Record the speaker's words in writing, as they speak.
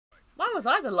Why was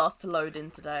I the last to load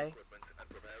in today?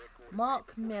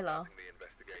 Mark Miller.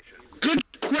 Good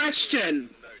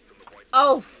question!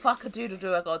 Oh, fuck a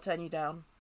doodle-doo, I gotta turn you down.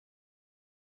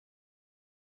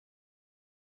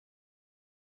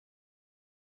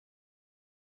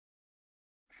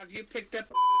 Have you picked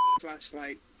up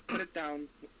flashlight? Put it down.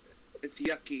 It's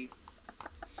yucky.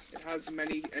 It has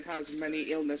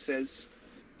many illnesses.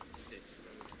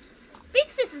 Big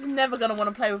Sis is never gonna want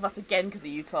to play with us again because of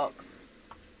you, Tox.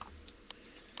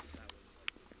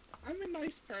 I'm a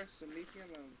nice person, leave me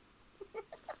alone.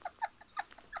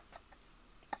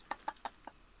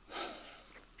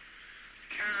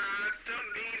 Cat,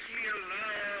 don't leave me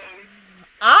alone.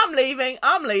 I'm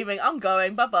leaving, I'm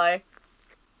going, bye-bye.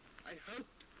 I hope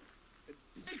it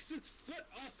takes its foot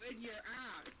off in your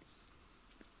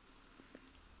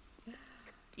ass.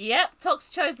 Yep,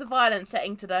 Tox chose the violent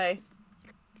setting today.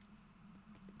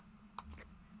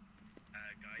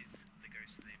 Guys, the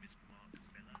ghost's name is Mark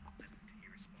Miller, and he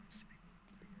responds to people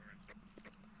who are...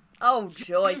 Oh,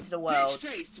 joy to the world. Bitch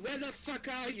face, where the fuck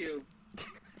are you?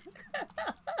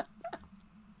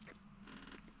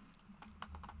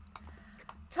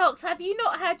 Tox, have you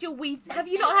not had your weed? Have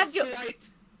you not had your?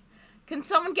 Can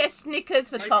someone get Snickers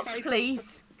for Tox,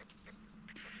 please?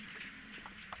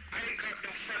 I ain't got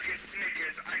no fucking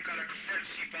Snickers. I got a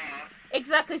crunchy bar.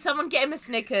 Exactly. Someone get him a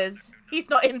Snickers. He's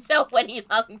not himself when he's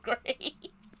hungry.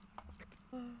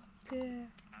 Oh dear. I'm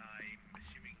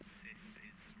assuming Sis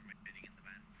is remaining in the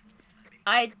van for me.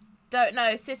 I don't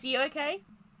know. Sis, are you okay?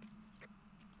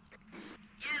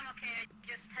 Yeah, I'm okay. I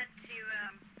just had to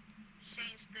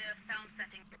change the sound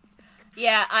setting.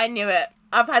 Yeah, I knew it.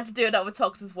 I've had to do that with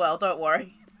Tox as well. Don't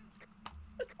worry.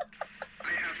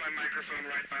 I have my microphone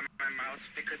right by my mouth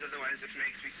because otherwise it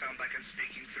makes me sound like I'm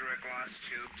speaking through a glass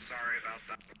tube. Sorry about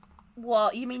that.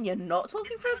 What? You mean you're not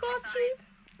talking through a glass tube?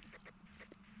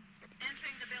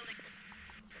 Entering the building.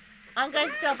 I'm going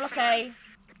to cell block A.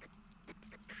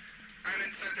 I'm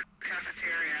inside the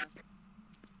cafeteria.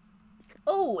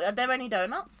 Oh, are there any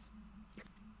donuts?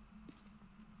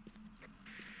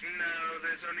 No,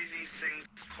 there's only these things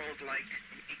called, like,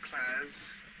 eclairs.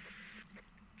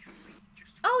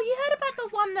 Oh, you heard about the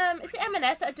one, is it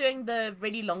M&S that are doing the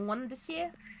really long one this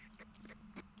year?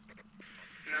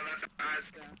 No, that's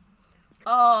Asda.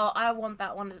 Oh, I want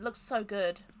that one. It looks so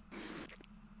good.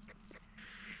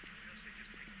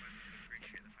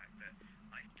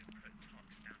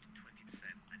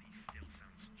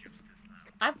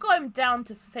 I've got him down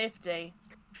to 50. I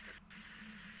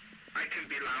can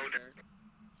be louder.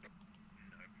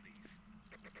 No, please.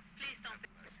 Please don't be.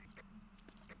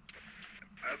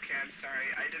 Okay, I'm sorry.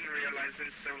 I didn't realize it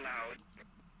was so loud.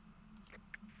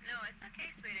 No, it's okay,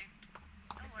 sweetie.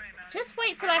 Don't worry about it. Just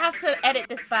wait till I have to edit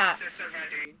this back.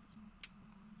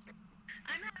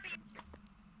 I'm happy.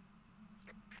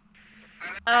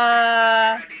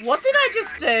 What did I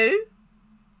just do?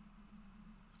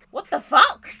 What the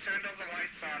fuck? Turned all the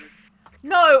lights on.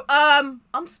 No,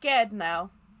 I'm scared now.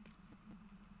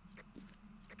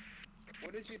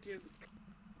 What did you do?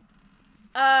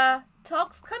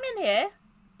 Tox, come in here.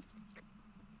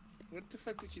 What the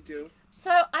fuck did you do?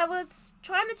 So, I was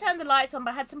trying to turn the lights on,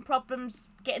 but I had some problems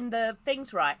getting the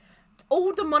things right.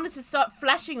 All the monitors start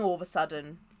flashing all of a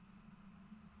sudden.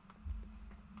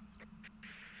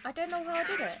 I don't know how I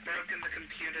did it. Broken the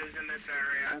computers in this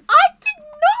area. I did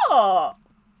not!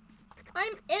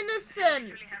 I'm innocent!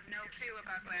 I actually have no clue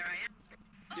about where I am.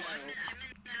 Oh, I'm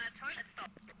in toilet stall.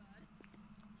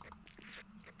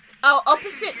 Oh,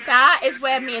 opposite that is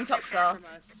where me and Tox are. I'm in the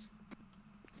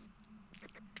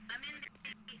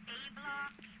A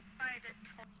block by the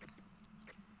top.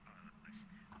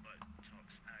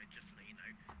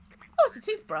 Oh, it's a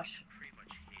toothbrush. Pretty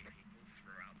much hear people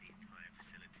throughout the entire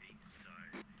facility, so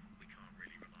we can't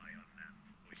really rely on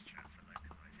voice chat for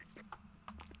localizing.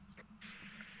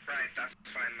 Right, that's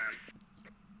fine then.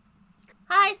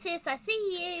 Hi, sis, I see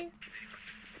you.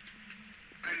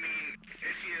 I mean,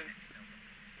 if you...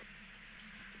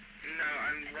 No,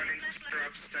 I'm running through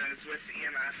upstairs with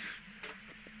EMF.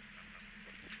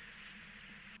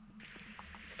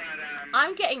 But,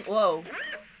 I'm getting... Whoa.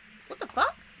 What the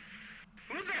fuck?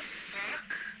 Who the fuck?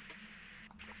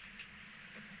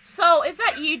 So, is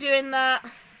that you doing that?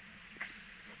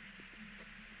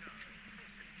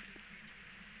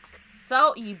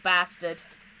 Salt, you bastard.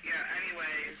 Yeah,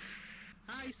 anyways.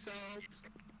 Hi, Salt.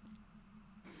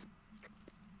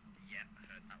 Yeah, I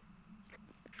heard that.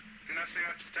 Nothing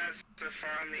upstairs so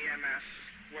far on the EMF.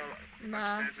 Well,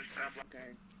 Nah. upstairs it's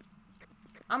okay.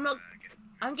 I'm not...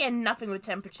 I'm getting nothing with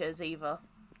temperatures either.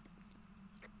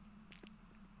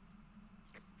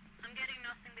 I'm getting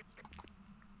nothing.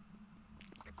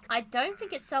 I don't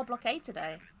think it's cell block A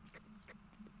today.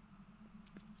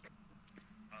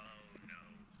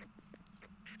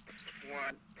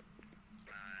 What?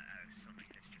 Something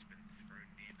has just been thrown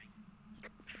near me.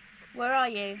 Where are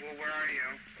you? Well, where are you?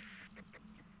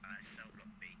 Cell block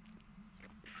B.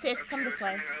 Sis, come this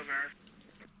way. Coming over.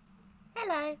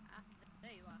 Hello.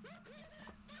 There you are.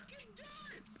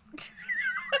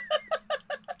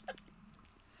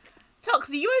 Tox,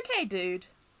 are you okay, dude?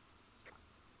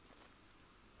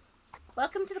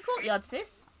 Welcome to the courtyard,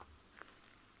 sis.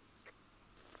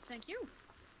 Thank you.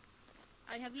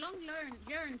 I have long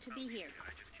yearned to be here.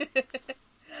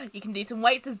 You can do some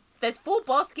weights. There's 4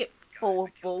 basketball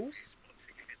balls.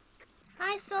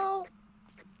 Hi, Soul.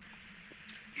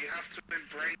 You have to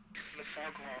embrace the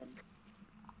foghorn.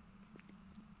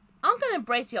 I'm gonna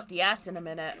embrace you up the ass in a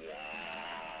minute.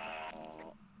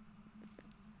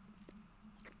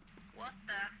 What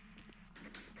the?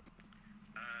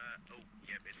 Oh,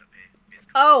 yeah, it's up here. It's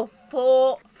Oh,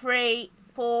 4, 3,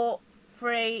 4,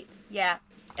 3. Yeah,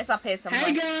 it's up here somewhere.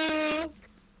 Hey, girl!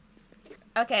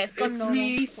 Okay, it's gone It's normal.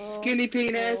 me, 4, skinny 4,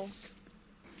 penis.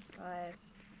 5.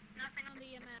 Nothing on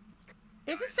the map.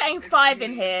 This is saying It's 5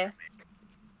 in me. here.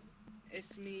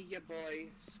 It's me, your boy,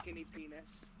 skinny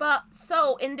penis. But,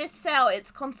 so, in this cell,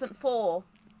 it's constant 4.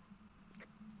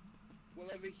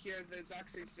 Well, over here, there's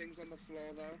actually things on the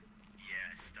floor, though.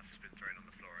 Yeah, stuff has been thrown on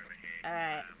the floor over here.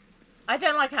 Alright. I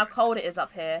don't like how cold it is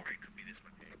up here. Or it could be this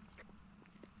one here.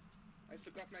 I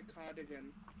forgot my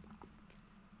cardigan.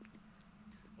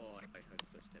 Oh, I heard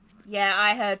footsteps. Yeah,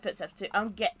 I heard footsteps too.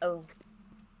 Oh.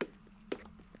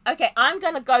 Okay, I'm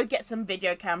gonna go get some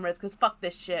video cameras, because fuck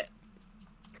this shit.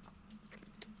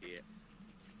 Yeah.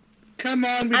 Come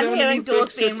on, we I'm don't hearing need doors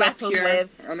big being sis up rattled here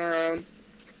with. on our own.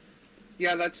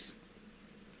 Yeah, that's...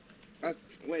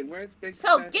 wait, where's Big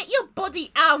So, Sis? get your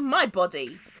body out of my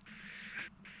body.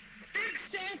 Big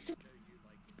Sis!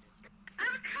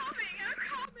 I'm coming! I'm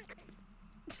coming!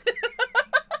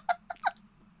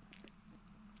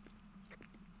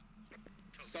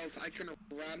 Salt, I can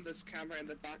ram this camera in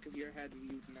the back of your head and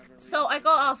you'd never So, I realize.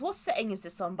 gotta ask, what setting is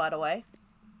this on, by the way?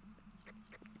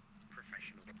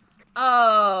 Professional.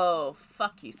 Oh,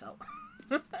 fuck you, Salt.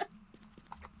 You are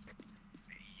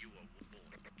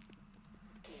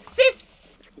born. Sis!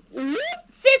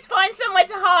 Sis, find somewhere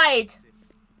to hide! Sis,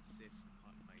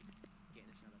 hide. Get in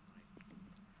a cell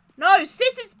and hide. No,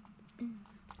 Sis is...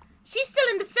 She's still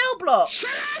in the cell block. Shut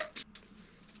up! Sis,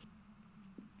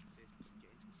 get into a cell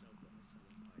block, a cell and hide.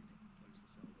 Close the cell door.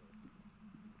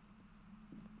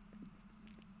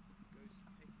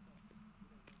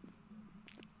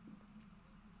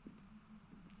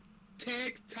 Goes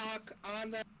TikTok. TikTok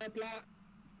on the block.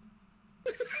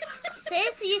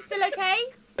 Sis, are you still okay?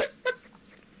 I'm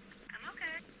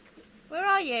okay. Where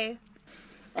are you?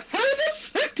 How the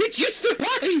fuck did you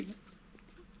survive?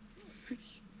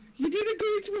 You didn't go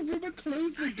into a room and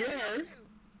close the door.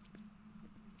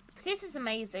 Sis is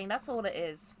amazing, that's all it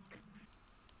is.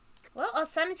 Well, our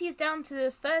sanity is down to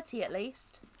 30 at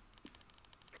least.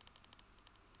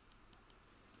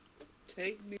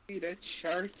 Take me to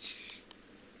church.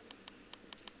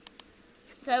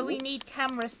 So we need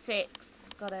camera 6.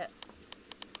 Got it.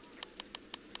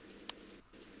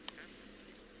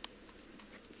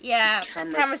 Yeah,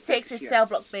 camera 6 is yes. cell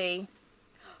block B.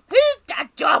 Who's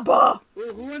that jobber?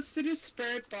 Ooh, who wants to do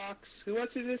spirit box? Who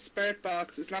wants to do spirit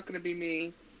box? It's not gonna be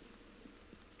me.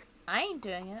 I ain't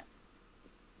doing it.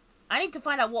 I need to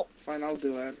find out what... Fine, I'll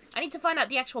do it. I need to find out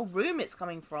the actual room it's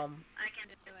coming from. I can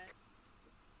do it.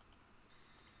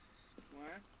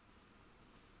 What?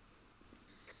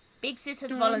 Big Sis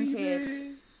has volunteered.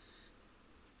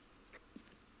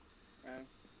 Oh.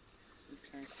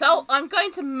 Okay. Salt, I'm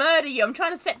going to murder you. I'm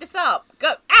trying to set this up.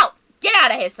 Go out! Get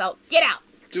out of here, Salt. Get out!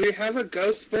 Do we have a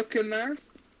ghost book in there?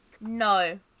 No.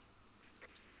 I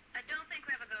don't think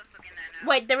we have a ghost book in there now.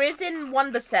 Wait, there is in one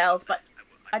of the cells, but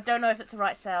I don't know if it's the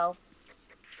right cell.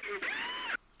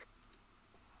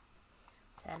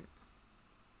 10.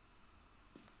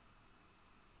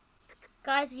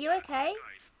 Guys, are you okay? Guys,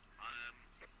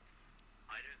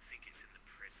 I don't think it's in the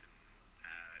prison.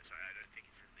 Sorry, I don't think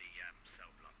it's in the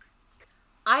cell block.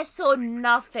 I saw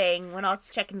nothing when I was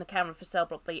checking the camera for cell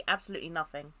block B. Absolutely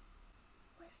nothing.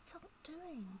 What's Salt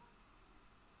doing?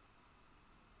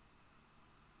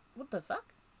 What the fuck?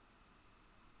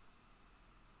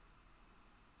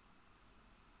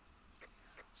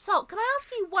 Salt, can I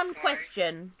ask you one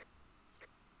question?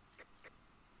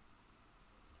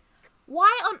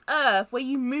 Why on earth were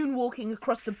you moonwalking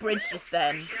across the bridge just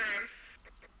then?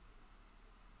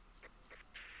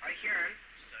 I hear him.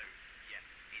 So, yeah,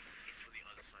 it's from the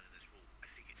other side of this wall. I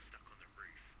think it's stuck on the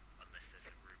roof, unless there's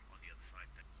a room on the other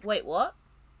side. Wait, what?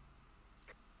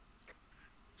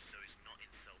 So it's not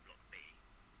in cell block B.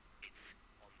 It's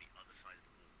on the other side of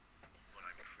the wall. But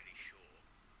I'm pretty sure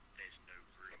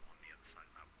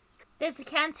There's a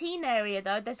canteen area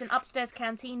though. There's an upstairs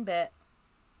canteen bit.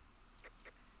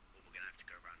 Well, we're gonna have to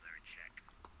go around there and check.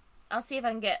 I'll see if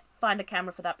I can find a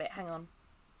camera for that bit. Hang on.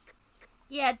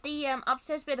 Yeah, the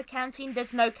upstairs bit of canteen,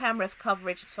 there's no camera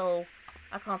coverage at all.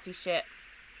 I can't see shit.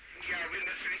 Yeah, we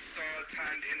literally saw a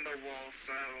hand in the wall,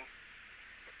 so... So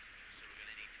we're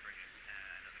gonna need to bring us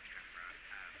another camera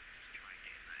to try and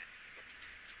get in there.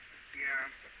 Yeah.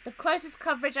 The closest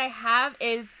coverage I have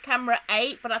is camera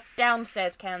 8, but that's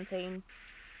downstairs canteen.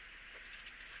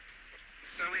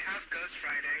 So we have ghost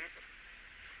riding.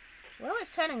 Well,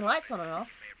 it's turning lights on and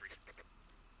off.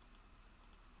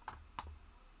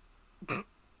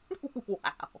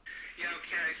 Wow. Yeah,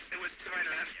 okay, it was to my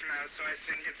left now, so I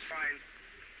think it's fine.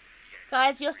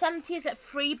 Guys, your sanity is at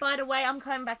 3, by the way. I'm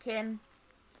coming back in.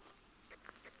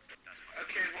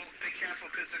 Okay, well, be careful,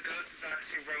 because the ghost is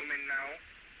actually roaming now.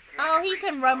 Oh, he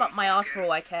can roam up my ass for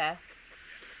all I care.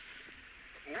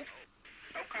 Oop.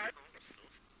 Okay.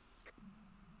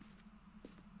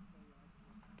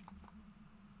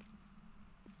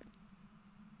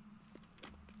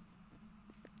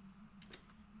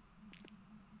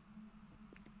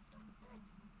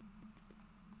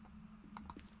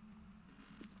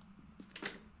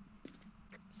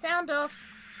 Sound off.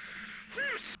 Whew,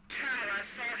 I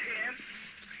saw him.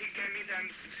 He gave me them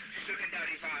sugar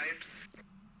daddy vibes.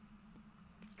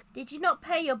 Did you not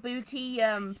pay your booty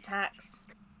tax?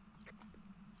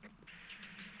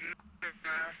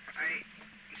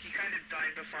 He kind of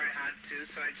died before I had to,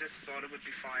 so I just thought it would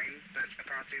be fine, but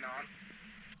apparently not.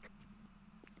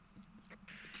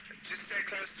 Just stay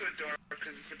close to a door,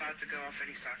 because it's about to go off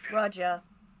any second. Roger.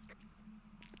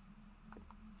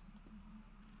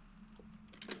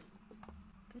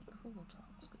 Good call,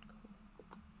 Tox. Good call.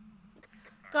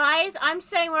 Guys, I'm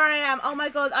staying where I am. Oh my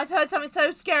god, I heard something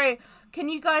so scary. Can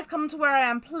you guys come to where I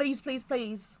am? Please, please,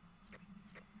 please.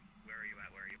 Where are you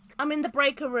at? Where are you? I'm in the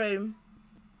breaker room.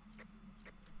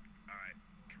 Alright,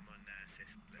 come on, sis.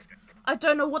 Let's go. I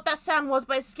don't know what that sound was,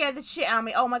 but it scared the shit out of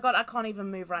me. Oh my god, I can't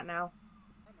even move right now.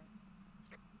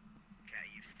 Okay,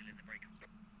 are you still in the break?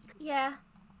 Yeah.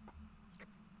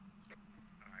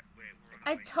 Alright, we're on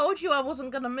our I way. told you I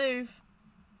wasn't gonna move.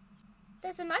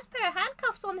 There's a nice pair of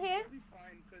handcuffs on here. It'll be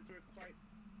fine, because we're quite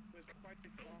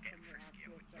far from the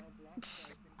actual cell block,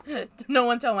 so I think No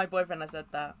one tell my boyfriend I said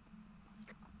that.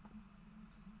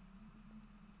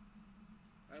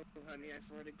 oh, honey,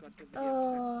 I've already got the video.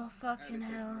 Oh, fucking Everything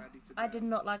hell. ready to I go. did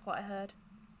not like what I heard.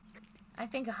 I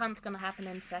think a hunt's gonna happen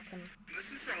in a second. This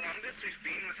is the longest we've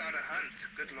been without a hunt.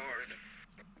 Good lord.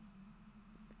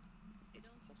 It's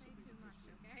Don't say possibly too much,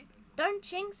 because we okay? Don't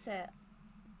jinx it.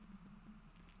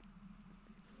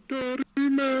 Dirty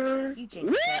You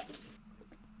jinxed it.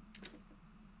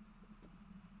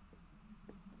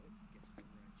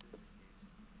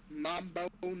 Mambo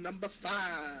number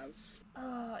 5.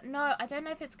 Oh, no, I don't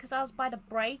know if it's because I was by the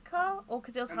breaker or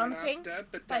because it was And then hunting, after,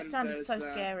 but but it then sounded so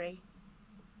there's, scary.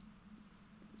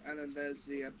 And then there's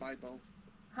the Bible.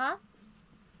 Huh?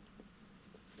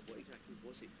 What exactly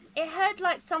was it? It heard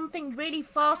like something really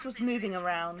fast was moving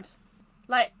around.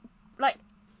 Like, What?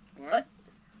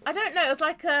 I don't know, it was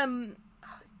like,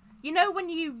 you know when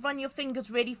you run your fingers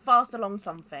really fast along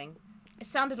something? It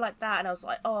sounded like that, and I was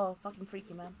like, oh, fucking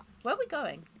freaky, man. Where are we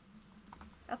going?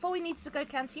 I thought we needed to go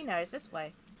cantina. It's this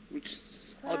way. Which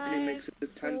oddly makes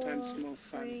it 10 times 4, more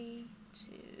fun. 3,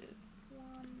 2, 1.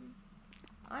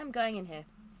 I'm going in here.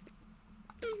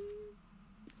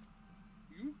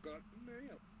 You've got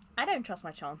mail. I don't trust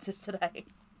my chances today. You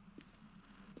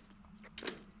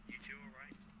two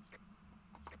alright?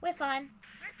 We're fine.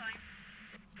 We're fine.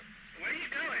 Where are you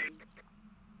going?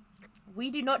 We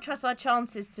do not trust our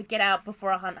chances to get out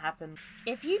before a hunt happens.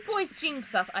 If you boys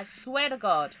jinx us, I swear to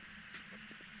God.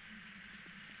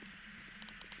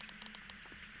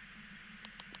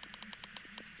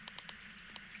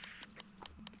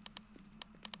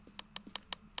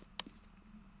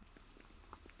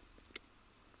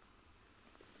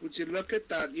 Would you look at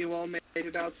that? You all made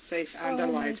it out safe and Oh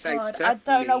my alive, thanks God. to I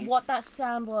don't know me. what that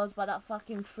sound was, but that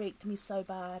fucking freaked me so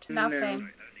bad. Nothing. Right, only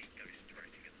ghost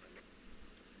directing at the moment.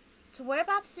 So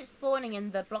whereabouts is it spawning in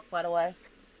the block, by the way?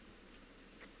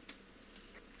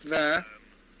 There.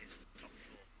 It's top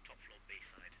floor B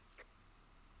side.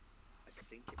 I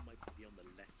think it might be on the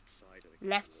left side of the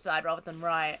Left side rather than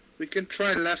right. We can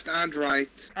try left and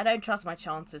right. I don't trust my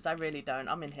chances. I really don't.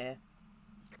 I'm in here.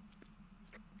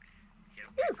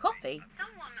 Yeah, Ooh, coffee.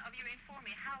 Someone of you inform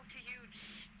me how to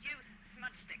use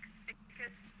smudge sticks,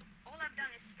 because all I've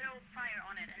done is throw fire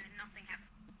on it and nothing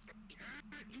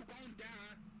happens. You won't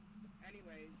die.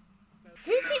 Anyways. So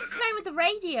Who keeps playing with the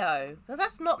radio? Because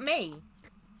that's not me.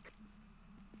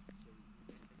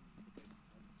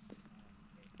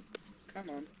 Come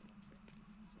on.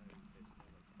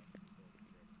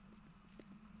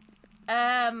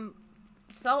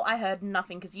 So I heard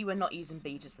nothing because you were not using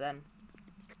B just then.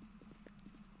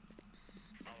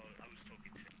 Oh, I was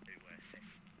talking to Sis,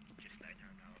 just letting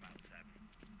her know about the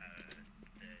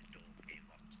door being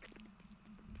locked.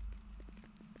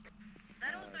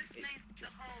 That also explains the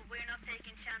whole we're not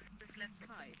taking chances left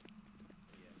side.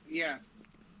 Yeah.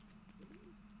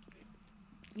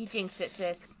 You jinxed it,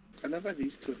 sis. I love how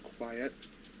these two are quiet.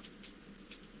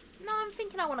 No, I'm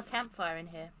thinking I want a campfire in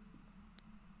here.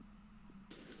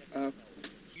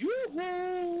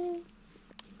 Yoo-hoo!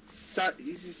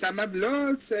 Ça m'a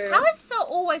bloqué. How is So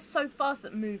always so fast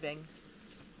at moving?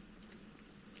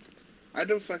 I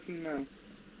don't fucking know.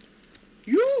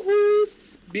 Yoo-hoo!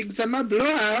 Big summer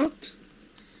blowout.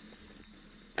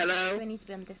 Hello? Do I need to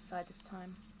be on this side this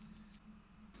time?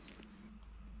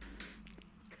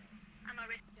 I'm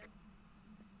arrested.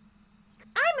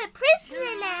 I'm a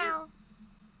prisoner now!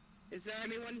 Is there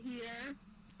anyone here?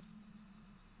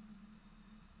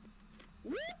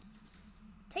 Woo!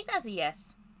 Take that as a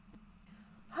yes.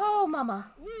 Oh,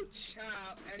 mama. Woo,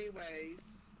 child. Anyways.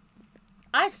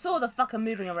 I saw the fucker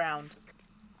moving around.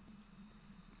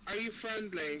 Are you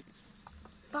friendly?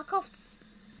 Fuck off,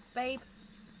 babe.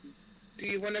 Do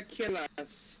you want to kill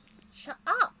us? Shut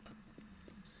up.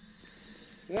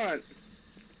 What?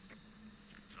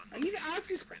 I need to ask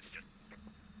you.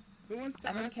 Who wants to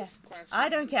I don't ask care. this question? I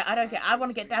don't care. I don't care. I want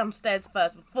to get downstairs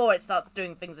first before it starts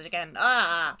doing things again.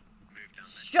 Ah!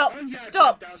 Stop! Oh, yeah,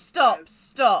 Stop! go Stop! downstairs.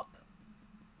 Stop!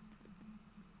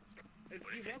 If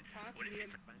you walk past me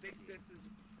and think this is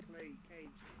play cage.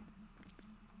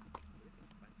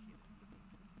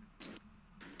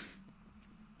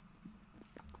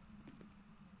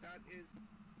 That is.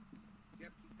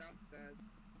 Yep, he's downstairs.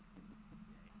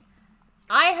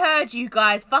 I heard you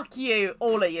guys. Fuck you,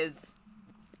 all of yous.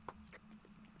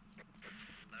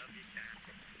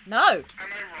 No. Am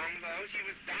I wrong though? He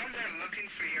was down there looking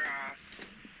for your ass.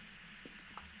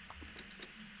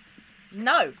 No.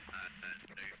 No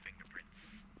fingerprints.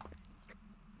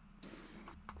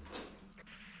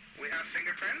 We have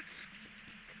fingerprints?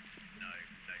 No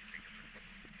fingerprints.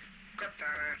 God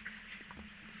damn it.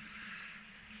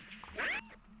 What?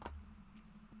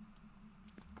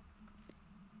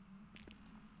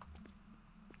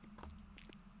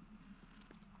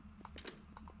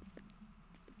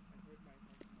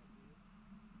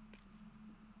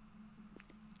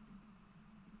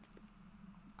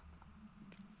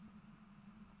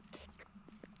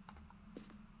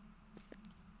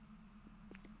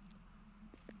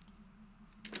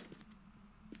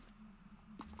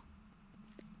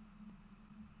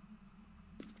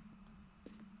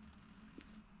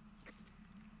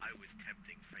 I was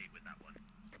tempting fate with that one.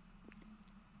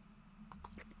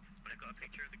 When I got a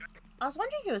picture of the guy. I was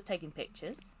wondering who was taking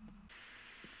pictures.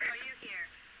 Are you here?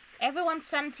 Everyone's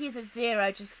sanity is at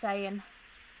 0, just saying.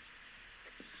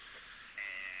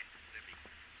 Let me.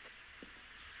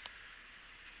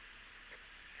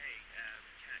 Hey,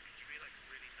 Kat, could you be like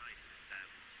really nice and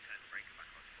turn the breaker back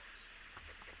on for us?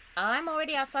 I'm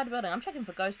already outside the building. I'm checking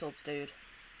for ghost orbs, dude.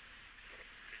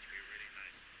 Could you be really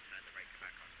nice and turn the breaker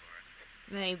back on for us?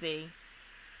 Maybe.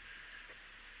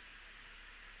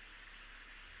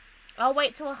 I'll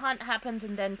wait till a hunt happens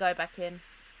and then go back in.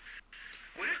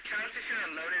 Would it count if you're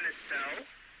alone in a cell?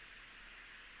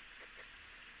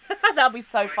 That'll be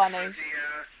so Like, funny. for the,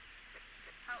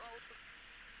 How old?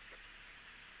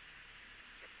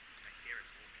 I hear it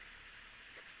walking.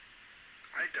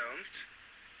 I don't.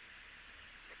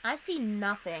 I see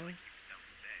nothing. Downstairs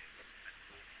and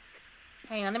walking.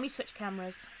 Hang on, let me switch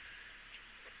cameras.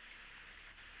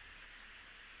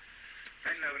 I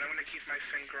know, but I'm gonna keep my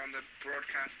finger on the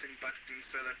broadcasting button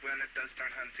so that when it does start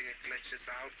hunting, it glitches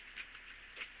out.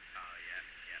 Oh, yeah.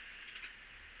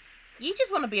 You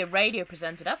just want to be a radio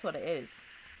presenter, that's what it is.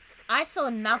 I saw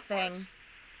nothing.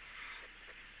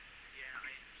 Yeah,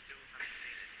 I still haven't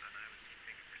seen it, and I haven't seen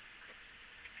fingerprints.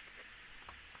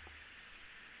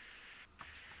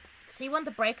 So you want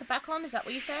the breaker back on? Is that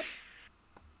what you said?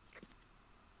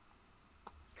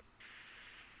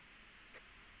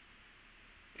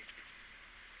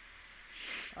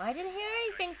 I didn't hear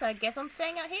anything, so I guess I'm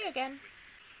staying out here again.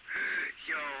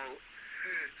 Yo,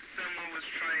 someone was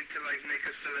trying to like make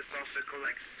a philosophical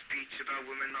like speech about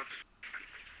women not.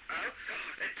 Oh,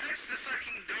 it touched the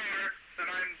fucking door that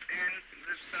I'm in,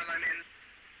 the cell I'm in.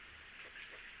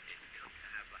 It's come to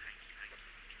have a hanky-panky.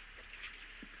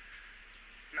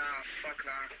 Nah, fuck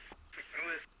that. It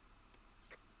was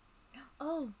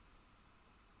Oh.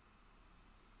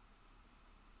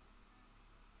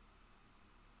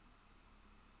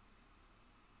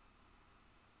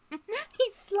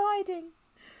 He's sliding.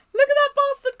 Look at that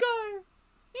bastard go.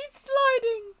 He's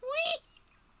sliding. Whee!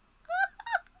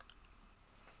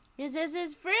 This is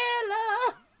his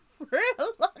thriller.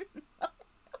 Thriller.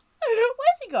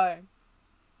 Where's he going?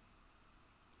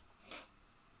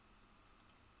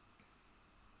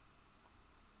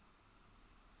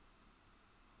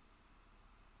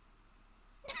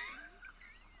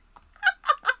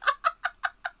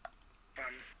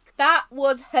 That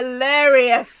was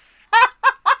hilarious.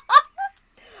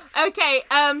 Okay,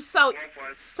 so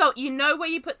you know where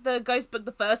you put the ghost book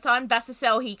the first time? That's the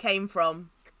cell he came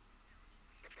from.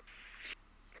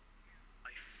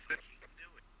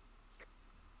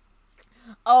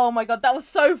 Oh my god, that was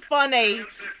so funny.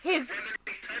 His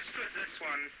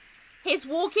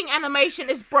walking animation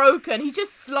is broken. He's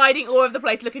just sliding all over the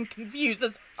place looking confused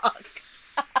as fuck.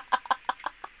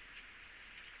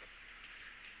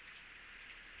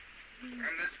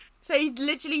 So he's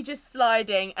literally just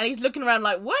sliding and he's looking around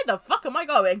like, where the fuck am I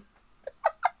going?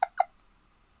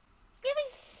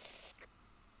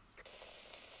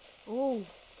 Oh.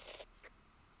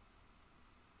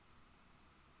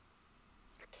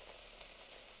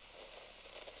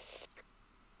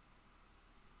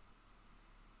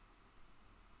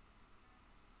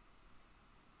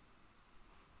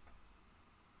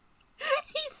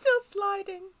 He's still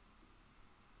sliding.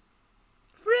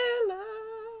 Thriller.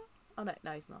 Oh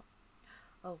no, he's not.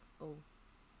 Oh.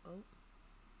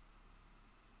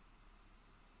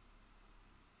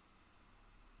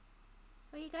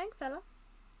 Where are you going, fella?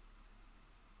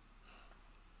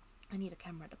 I need a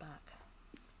camera at the back.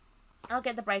 I'll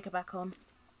get the breaker back on.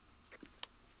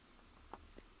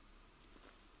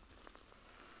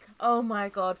 Oh my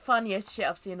god, funniest shit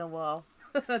I've seen in a while.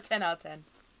 10 out of 10.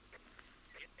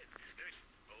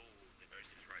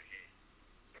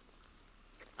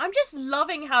 I'm just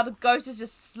loving how the ghost is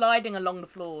just sliding along the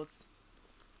floors.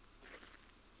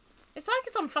 It's like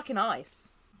it's on fucking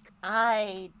ice.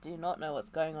 I do not know what's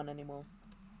going on anymore.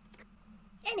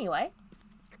 Anyway.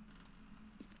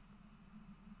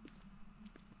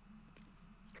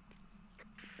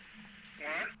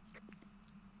 What?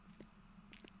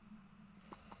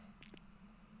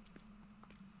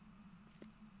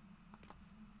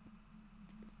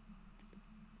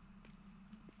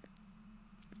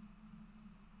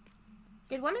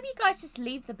 Did one of you guys just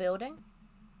leave the building?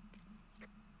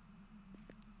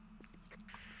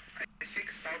 I think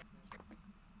so.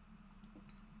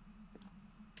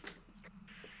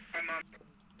 I'm on.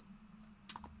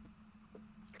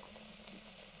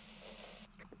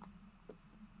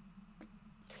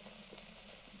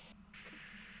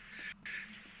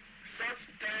 South's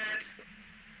dead.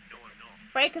 No, I'm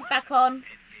not. Breaker's back on. The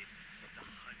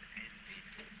hunt ended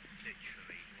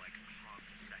literally like half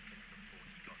a second before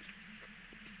he got to me.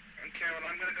 Okay, well,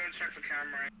 I'm gonna go and check the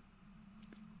camera.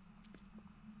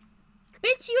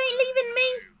 Bitch, you ain't leaving me!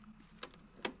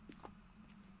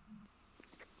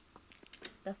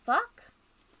 The fuck?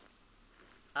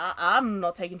 I'm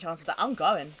not taking chances that I'm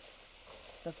going.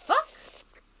 The fuck?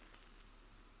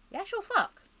 The actual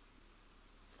fuck?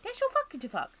 The actual fuck did you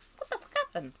fuck? What the fuck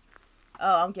happened?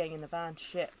 Oh, I'm getting in the van.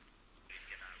 Shit.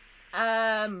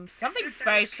 Something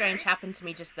very strange happened to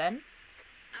me just then.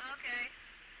 I'm okay.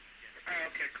 Oh,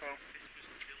 okay, cool. This was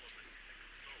still on the second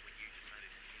floor when you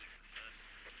decided to leave the first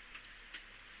time.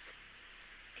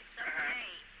 It's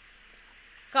okay.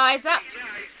 Guys, that Yeah,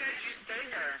 I said you stay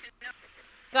there.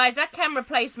 Guys, that camera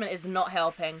placement is not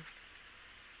helping.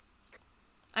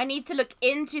 I need to look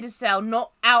into the cell,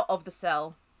 not out of the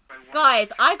cell.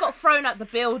 Guys, I got thrown out the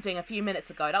building a few minutes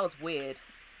ago. That was weird.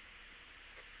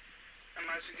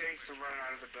 Imagine getting thrown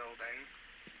out of the building.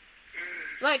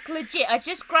 Like, legit, I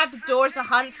just grabbed the door as the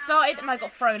hunt started and I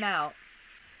got thrown out.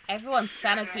 Everyone's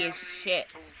sanity is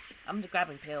shit. I'm just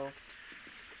grabbing pills.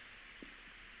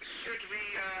 Should we,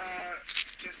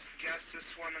 just guess this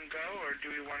one and go, or do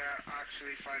we want to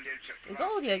actually find the objective? We got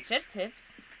all the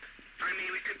objectives. I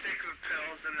mean, we could take the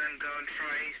pills and then go and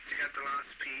try to get the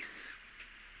last piece.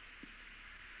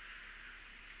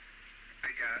 I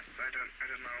guess. I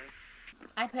don't know.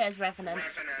 I put as Revenant.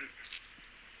 Revenant.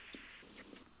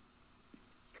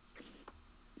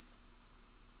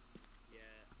 Yeah.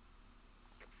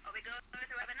 Are we going with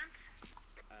the Revenant?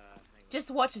 Hang on.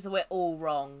 Just watch us, we're all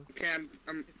wrong. Okay,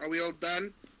 are we all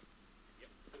done? Yep.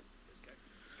 Let's go.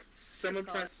 Someone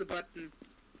press the button.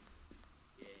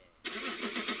 Yeah.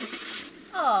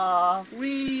 Aww.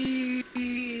 Whee!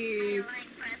 I like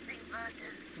pressing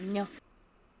buttons. No.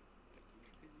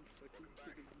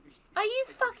 Are you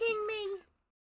fucking me?